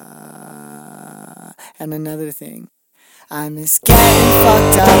And another thing, I miss getting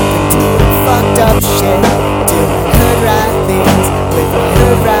fucked up and doing fucked up shit, doing hood rat things with my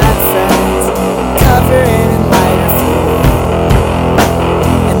hood rat friends, covering in lighter fluid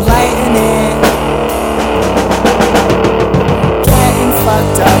and lighting it, getting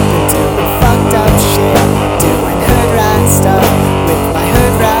fucked up and doing fucked up shit, doing hood rat stuff with my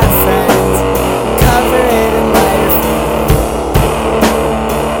hood rat friends, covering in lighter fluid.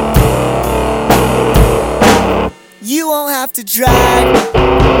 You won't have to drag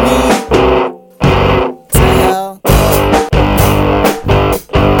me to hell.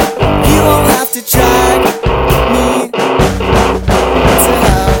 You won't have to drag me to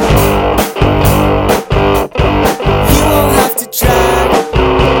hell. You won't have to drag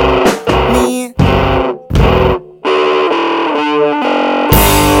me.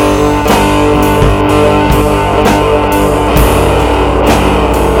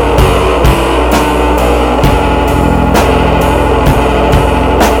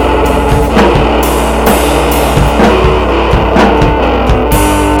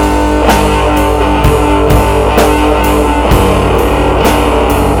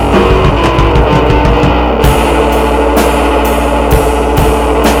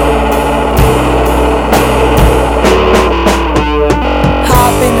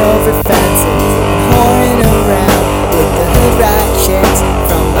 Over fences and whoring around with the hood rat chicks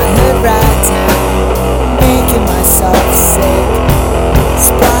from my hood rat town, making myself sick,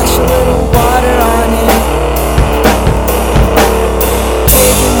 splash a little water on it,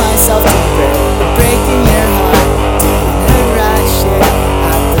 taking myself to breaking your heart, doing hood rat shit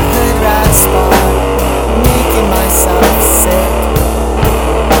at the hood rat spot, making myself sick.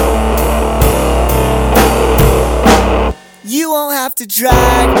 You won't have to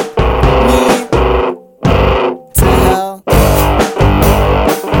drag